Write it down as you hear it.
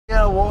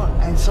what?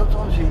 And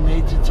sometimes you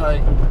need to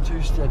take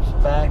 2 steps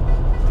back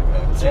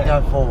to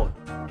go forward.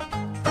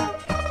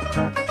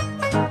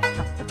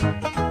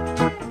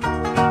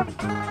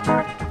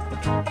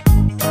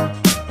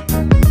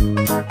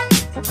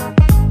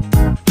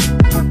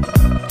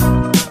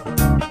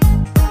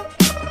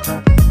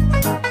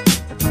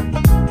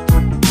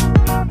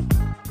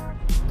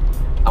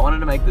 I wanted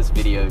to make this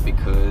video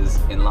because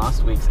in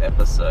last week's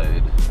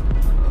episode,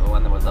 the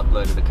one that was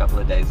uploaded a couple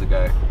of days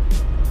ago,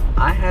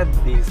 I had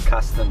these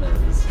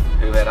customers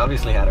who had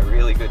obviously had a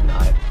really good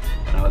night,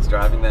 and I was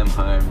driving them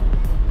home.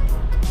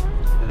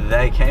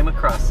 They came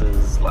across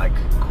as like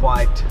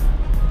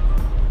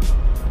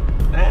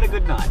they had a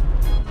good night.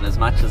 And as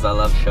much as I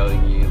love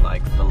showing you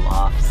like the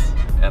laughs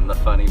and the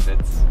funny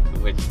bits,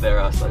 which there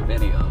are so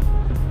many of,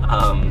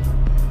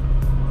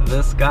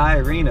 this guy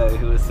Reno,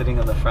 who was sitting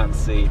on the front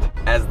seat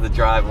as the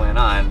drive went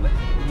on,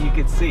 you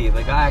could see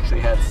the guy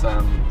actually had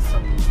some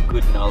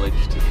good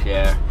knowledge to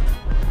share.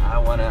 I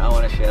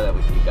wanna share that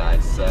with you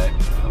guys, so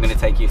I'm gonna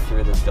take you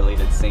through this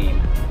deleted scene.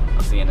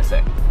 I'll see you in a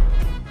sec.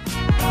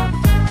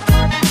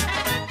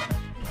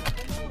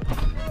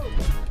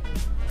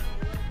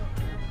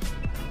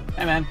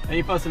 Hey man, are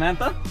you for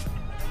Samantha?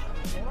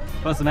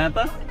 For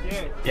Samantha?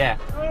 Yeah. Yeah.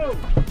 Oh,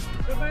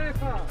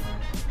 Samantha!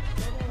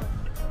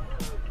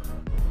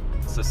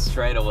 So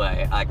straight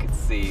away, I could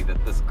see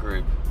that this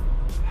group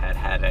had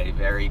had a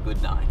very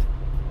good night.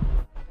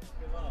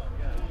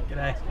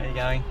 G'day, how you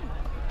going?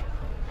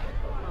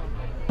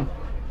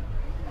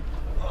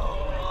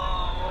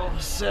 Oh,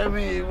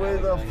 Sammy, where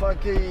the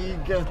fuck are you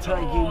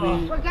taking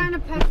me? We're going to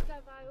Pesto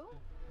Vale.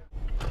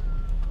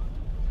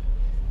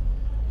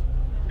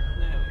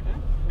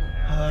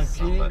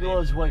 Can you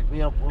guys wake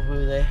me up while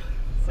we're there?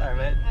 Sorry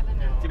mate,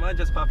 do you mind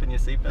just popping your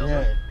seatbelt?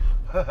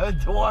 Yeah.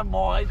 Do I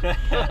mind?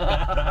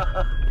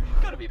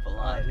 Gotta be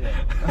polite.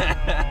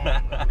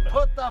 Yeah.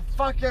 Put the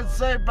fucking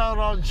seatbelt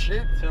on,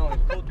 shit. Tell him,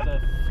 put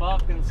the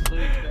fucking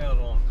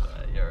seatbelt on.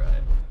 You're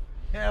right.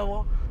 Yeah,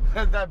 well,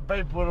 that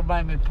beep would have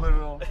made me put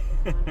it on.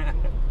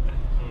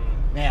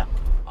 Now,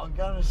 I'm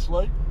going to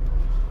sleep.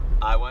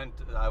 I won't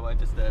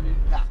disturb you.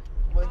 Nah,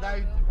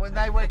 when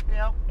they wake me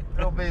up,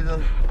 it'll be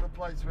the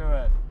place we're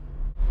at.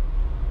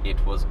 It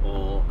was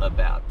all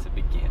about to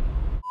begin.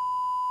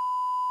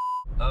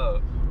 Oh,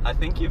 I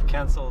think you've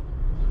cancelled.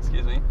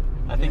 Excuse me.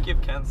 I think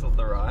you've cancelled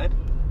the ride.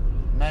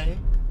 Me?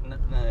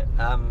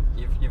 No.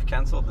 You've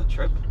cancelled the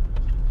trip.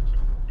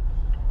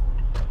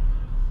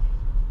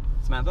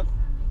 Samantha.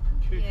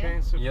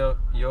 Cancel. You're.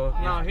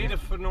 No, hit it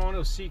for 9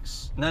 or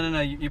 6. No.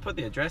 You put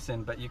the address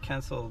in, but you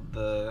cancelled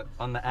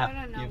on the app. I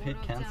don't know You've hit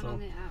what I've done cancel. on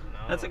the app. No,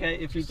 That's okay.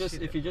 If you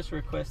just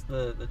request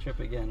the trip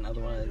again,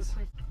 otherwise.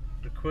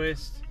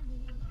 Request.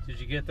 Did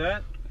you get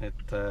that?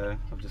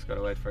 I've just got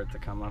to wait for it to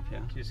come up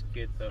here. Just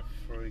get the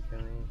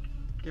freaking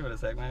Give it a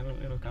sec, mate.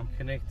 It'll come.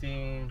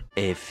 connecting.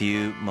 A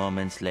few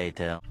moments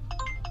later.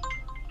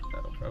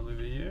 That'll probably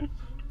be you.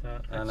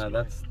 That's No,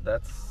 me.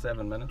 that's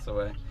 7 minutes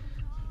away.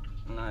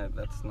 No,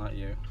 that's not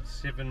you.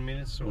 7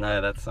 minutes away.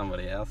 No, that's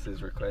somebody else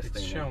who's requesting.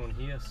 It's it. showing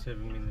here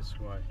 7 minutes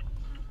away.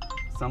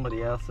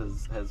 Somebody else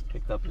has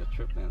picked up your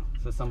trip now.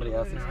 So somebody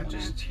else is No, coming.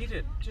 just hit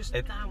it. Just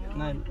It, don't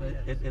no, worry.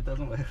 it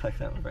doesn't work like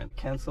that, my friend.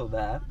 Cancel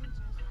that.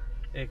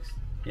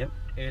 Yep.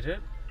 Edit.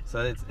 So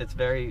it's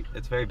very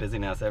busy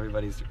now, so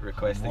everybody's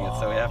requesting it,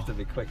 so we have to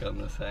be quick on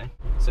this, hey?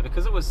 So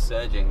because it was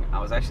surging, I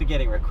was actually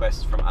getting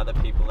requests from other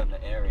people in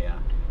the area,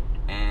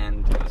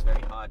 and it was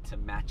very hard to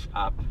match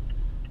up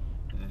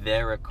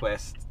their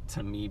request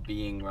to me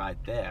being right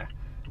there.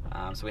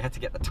 So we had to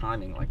get the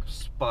timing like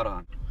spot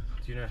on.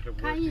 Do you know how to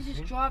work Can't you this just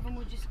thing? drive and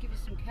we'll just give you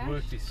some cash?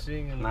 Work this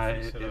thing and No,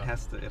 fix it up.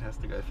 has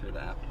to go through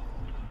the app.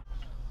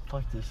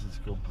 Fuck, this is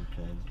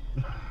complicated.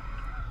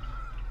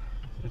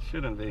 It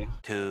shouldn't be.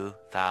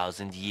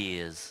 2,000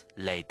 years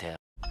later.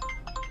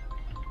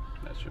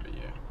 That should be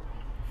you.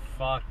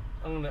 Fuck.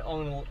 I'm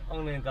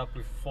gonna end up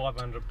with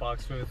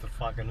 $500 worth of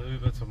fucking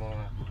Uber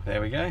tomorrow. There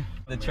we go.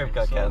 The trip Man,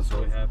 got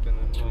cancelled. Happen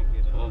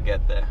and We'll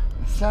get there.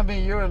 Sammy,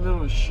 you're a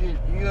little shit.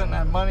 You got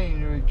no money in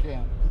your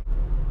account.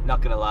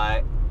 Not gonna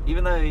lie,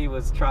 even though he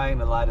was trying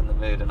to lighten the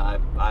mood, and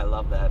I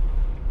love that,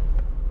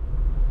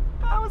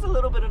 I was a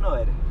little bit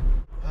annoyed.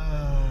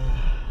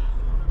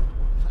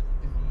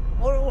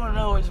 What I want to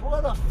know is why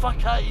the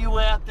fuck aren't you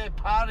out there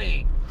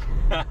partying?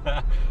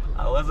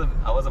 I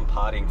wasn't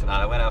partying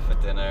tonight. I went out for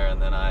dinner and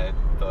then I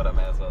thought I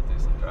may as well do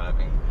some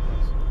driving.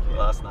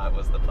 Last night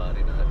was the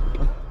party night.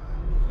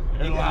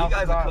 You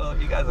guys are cool.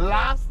 You guys are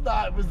Last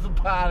night was the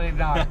party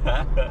night.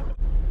 cool.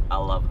 I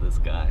love this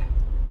guy.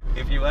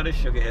 If you want a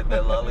sugar hit,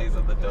 there are lollies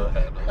at the door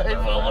handle. If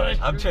I want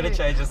a I'm trying to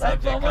sugar change the hit, if I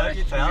subject. want Can't a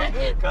you tell? sugar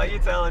hit. Can't you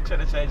tell I'm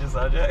trying to change the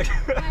subject?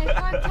 Hey, if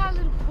I tell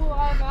you to pull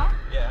over,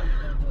 Yeah.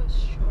 you're gonna do it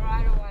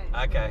straight away.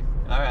 Okay.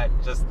 All right.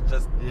 Just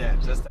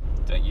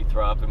don't you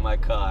throw up in my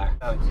car.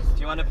 Oh,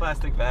 do you want a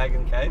plastic bag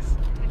in case?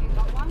 Have you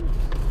got one?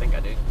 I think I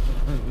do.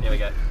 Here we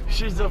go.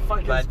 She's a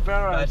fucking But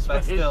sparrow.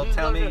 still, She's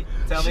tell me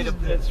It's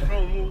to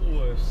from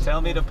Woolworths.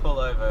 tell me to pull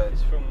over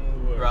It's from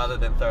Woolworths. rather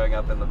than throwing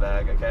up in the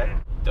bag, okay?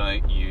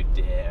 Don't you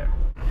dare.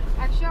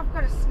 Actually, I've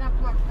got a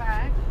Snaplock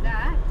bag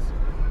that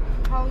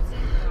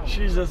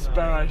She's a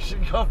sparrow. She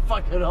got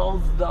fucking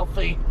holds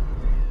nothing.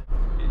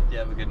 Did you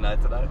have a good night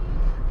tonight?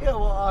 Yeah,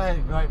 well, I had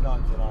a great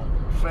night tonight.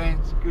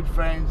 Friends, good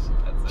friends,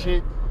 That's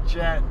chit,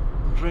 chat,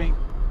 drink,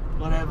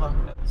 whatever.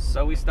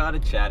 So we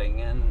started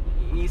chatting, and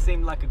he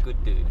seemed like a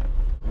good dude.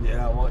 You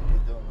know what? You're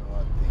doing the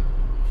right thing.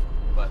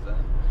 Why's that?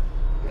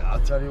 Yeah,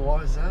 I'll tell you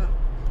why is that.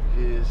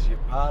 Because you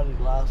partied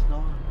last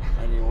night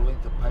and you're willing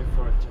to pay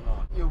for it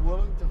tonight. You're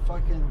willing to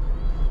fucking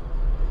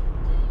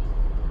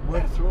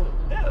work through it.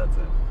 Yeah, that's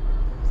it.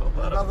 It's all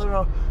part of it. Nothing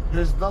wrong.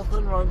 There's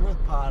nothing wrong with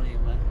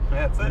partying, man.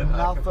 That's it. I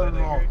Nothing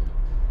completely wrong. agree.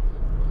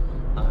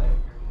 I agree.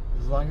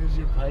 As long as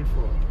you pay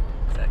for it.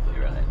 Exactly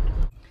right.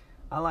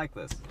 I like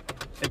this.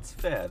 It's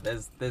fair.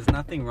 There's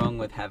nothing wrong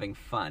with having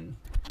fun,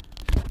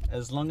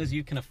 as long as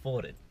you can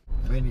afford it.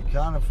 When you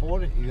can't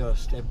afford it, you gotta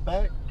step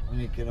back. When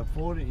you can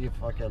afford it, you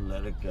fucking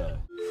let it go.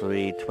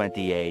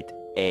 3:28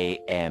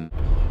 a.m.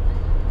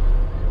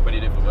 What do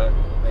you do for work?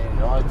 I've been in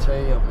IT,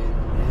 I've been in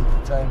the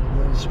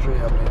entertainment industry,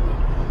 I've been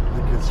in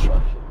the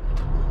construction.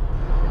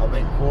 I've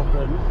been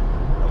corporate,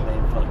 I've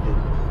been fucking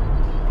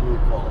blue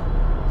collar.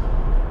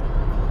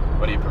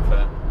 What do you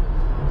prefer?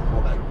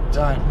 Well, I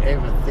don't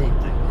ever think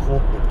that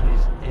corporate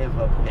is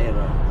ever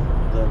better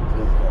than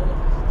blue collar.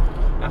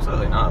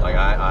 Absolutely not. Like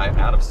I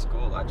out of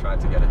school, I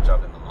tried to get a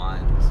job in the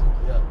mines.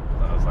 Yeah.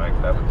 So I was like,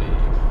 that'd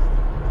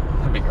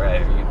be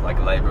great. You like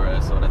labourer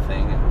sort of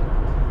thing,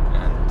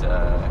 and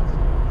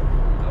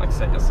like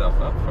set yourself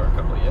up for a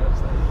couple of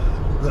years.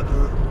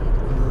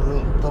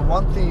 The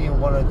one thing you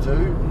want to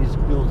do is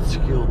build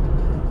skill,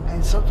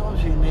 and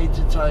sometimes you need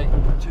to take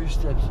 2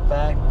 steps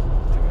back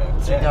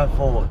to go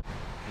forward.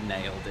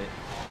 Nailed it.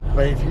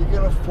 But if you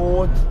can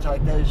afford to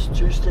take those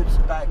 2 steps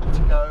back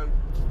to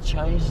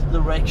change the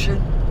direction,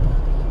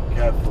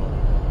 go for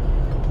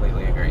it.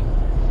 Completely agree.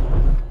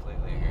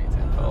 Completely agree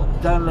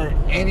tenfold. Don't let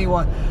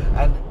anyone,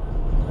 and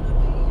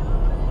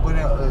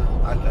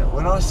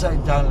when I say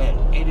don't let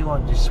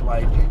anyone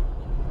dissuade you,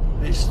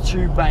 there's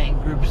 2 main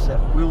groups that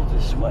will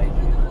dissuade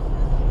you.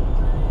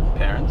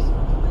 Parents.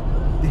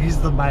 Here's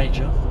the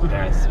major.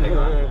 Parents is a big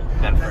one.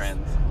 And That's-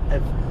 friends.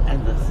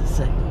 And that's the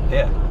second.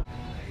 Yeah.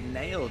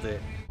 Nailed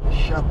it.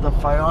 Shut the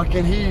fuck! I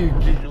can hear you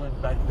giggling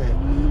back there.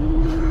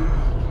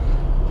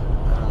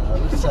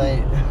 Let's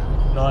say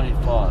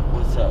 95.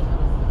 What's that?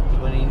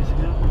 20 years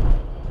ago?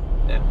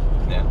 Yeah.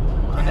 Yeah.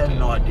 I had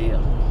an idea.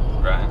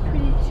 Right.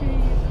 22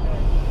 years ago.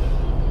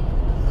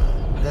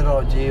 That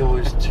idea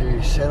was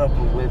to set up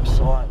a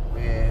website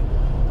where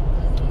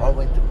I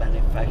went to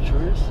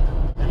manufacturers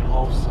and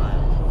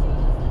wholesale,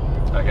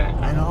 Okay.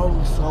 and I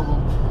will sell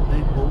them to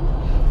people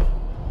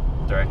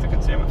Direct to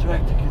consumer.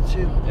 direct to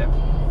consumer. Yeah.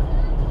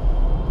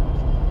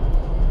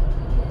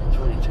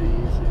 22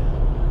 years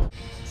ago.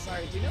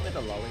 Sorry, do you know where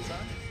the lollies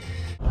are?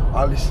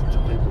 I listened to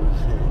people who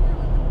said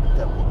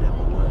that will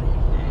never work.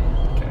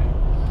 Okay.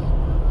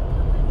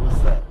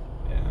 What's that?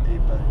 Yeah.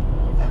 eBay,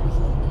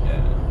 Amazon.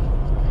 Yeah.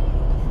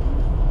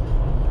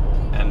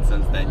 And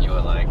since then you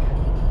were like,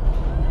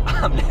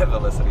 I'm never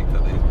listening to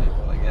these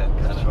people again.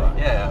 That's right.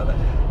 Yeah.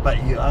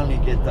 But you only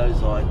get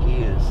those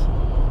ideas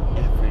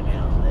every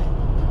now and then.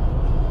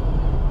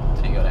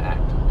 So you gotta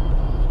act.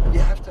 You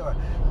have to.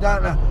 No,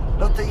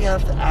 not that you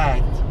have to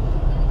act.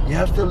 You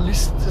have to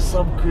listen to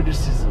some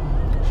criticism.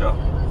 Sure.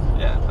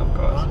 Yeah, of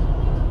course.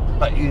 Right?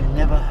 But you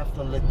never have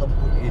to let them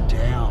put you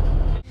down.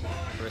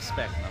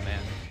 Respect, my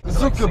man.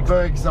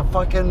 Zuckerberg's a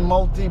fucking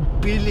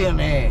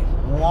multi-billionaire.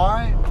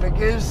 Why?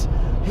 Because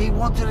he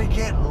wanted to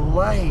get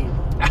laid.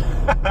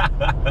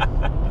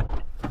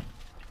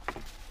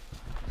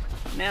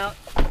 Now,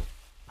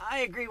 I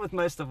agree with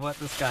most of what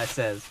this guy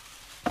says.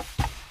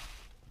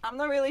 I'm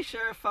not really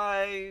sure if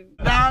I...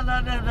 No.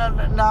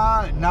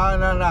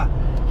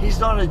 He's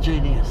not a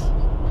genius.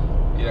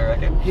 You don't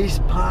reckon? His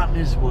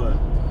partners were.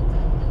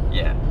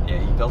 Yeah,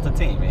 he built a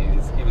team.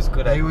 He was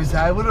good at... He was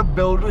able to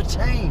build a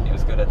team. He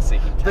was good at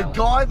seeking The talent.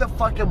 guy that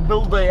fucking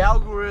built the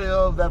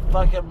algorithm that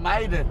fucking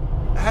made it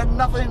had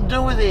nothing to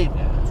do with him.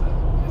 Yeah,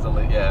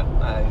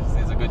 that's it.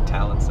 He's a good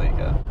talent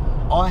seeker.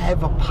 I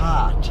have a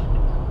part.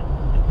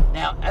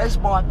 Now, as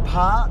my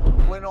part,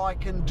 when I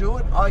can do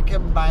it, I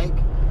can make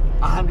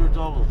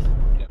 $100.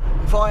 Yeah.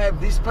 If I have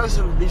this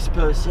person and this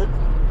person,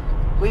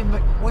 we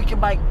can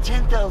make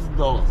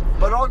 $10,000.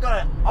 But I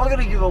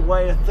gotta give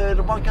away a third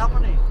of my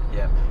company.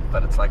 Yeah,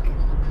 but it's like,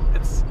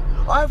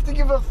 I have to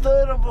give a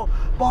third of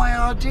my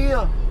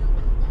idea.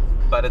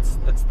 but it's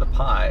the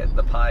pie.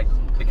 The pie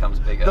becomes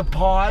bigger. The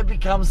pie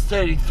becomes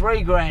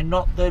 33 grand,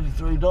 not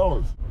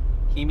 $33.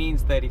 He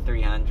means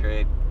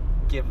 3,300.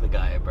 Give the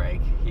guy a break.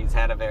 He's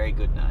had a very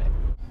good night.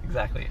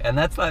 Exactly. And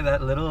that's like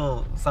that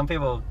little, some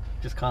people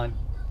just can't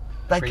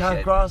They appreciate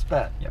can't grasp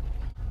that. Yep.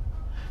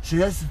 See,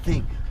 that's the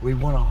thing. We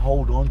want to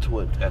hold on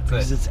to it. That's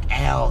because it. it's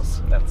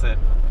ours. That's it.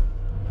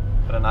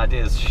 But an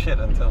idea is shit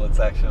until it's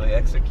actually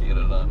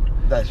executed on.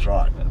 That's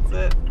right. That's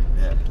it.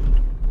 Yeah.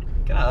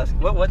 Can I ask,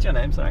 what's your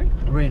name, sorry?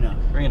 Reno.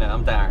 Reno,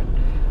 I'm Darren.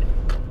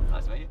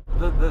 Nice to meet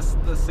you.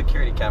 The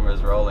security camera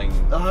is rolling.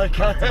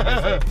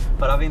 Okay.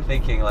 But I've been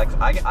thinking, like,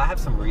 I have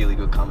some really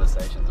good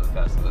conversations with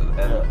customers,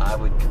 and Yeah. I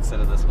would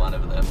consider this one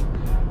of them.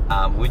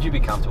 would you be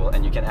comfortable?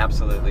 And you can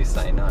absolutely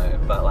say no,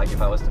 but like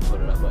if I was to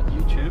put it up on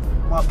YouTube.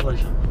 My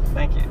pleasure.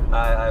 Thank you.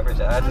 I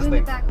appreciate it. I I'm just in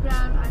think the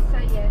background, I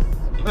say yes.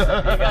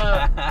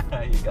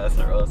 you guys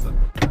are awesome.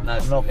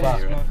 Nice Not to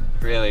meet you. fast.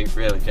 Really,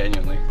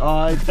 genuinely.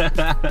 I hope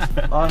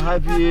Probably one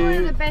of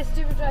you. the best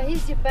Uber drivers.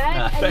 Here's your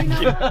bag, and thank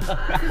you know what?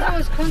 Because I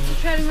was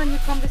concentrating on your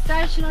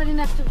conversation, I didn't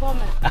have to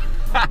vomit.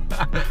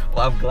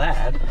 Well, I'm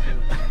glad.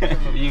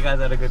 You guys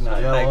had a good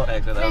night. Yeah, well,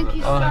 Thanks for that. thank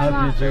you so I hope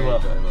much. you do well.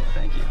 Enjoyable.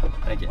 Thank you.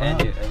 Thank you. And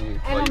Wow.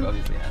 you. Well, you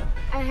obviously have.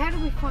 And how do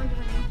we find it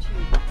on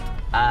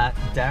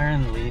YouTube?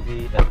 Darren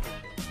Levy.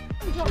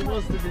 She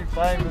wants to be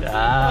famous.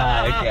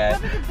 Ah, okay.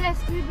 Probably the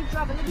best Uber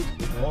driver. Let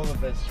me All the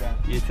best, Jack.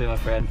 You too, my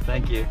friend.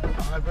 Thank you. I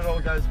hope it all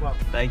goes well.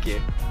 Thank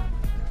you.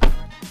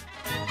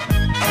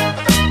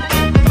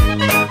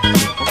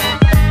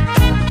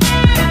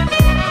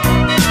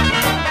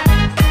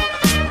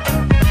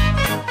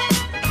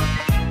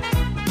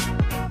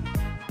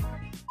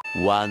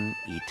 One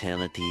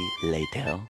eternity later.